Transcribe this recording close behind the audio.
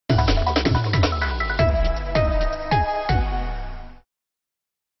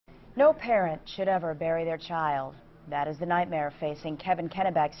No parent should ever bury their child. That is the nightmare facing Kevin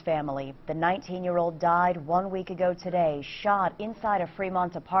Kennebeck's family. The 19-year-old died 1 week ago today, shot inside a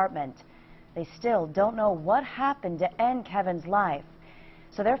Fremont apartment. They still don't know what happened to end Kevin's life,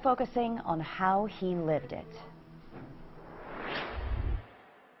 so they're focusing on how he lived it.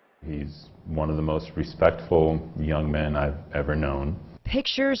 He's one of the most respectful young men I've ever known.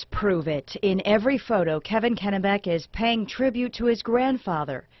 Pictures prove it. In every photo, Kevin Kennebeck is paying tribute to his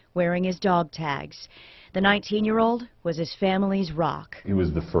grandfather, wearing his dog tags. The 19-year-old was his family's rock. He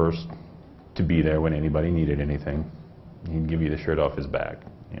was the first to be there when anybody needed anything. He'd give you the shirt off his back.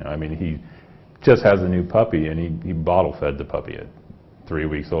 I mean, he just has a new puppy, and he bottle fed the puppy at 3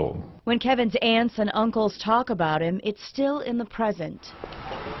 weeks old. When Kevin's aunts and uncles talk about him, it's still in the present.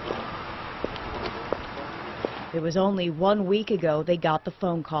 It was only 1 week ago they got the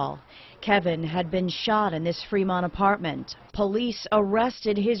phone call. Kevin had been shot in this Fremont apartment. Police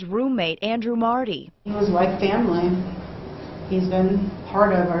arrested his roommate, Andrew Marty. He was like family. He's been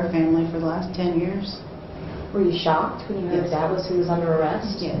part of our family for the last 10 years. Were you shocked when you heard that was who was under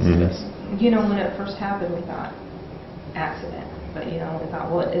arrest? Yes. Mm-hmm. You know, when it first happened, we thought accident. But, we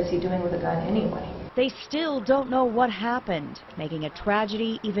thought, what is he doing with a gun anyway? They still don't know what happened, making a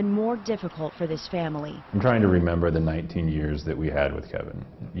tragedy even more difficult for this family. I'm trying to remember the 19 years that we had with Kevin.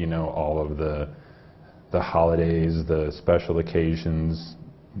 All of the holidays, the special occasions,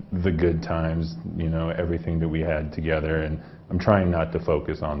 the good times, everything that we had together. And I'm trying not to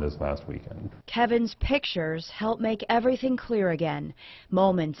focus on this last weekend. Kevin's pictures help make everything clear again.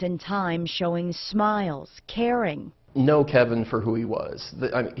 Moments in time showing smiles, caring. Know Kevin for who he was.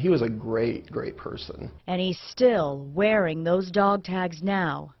 He was a great, great person. And he's still wearing those dog tags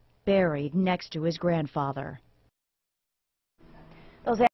now, buried next to his grandfather. Those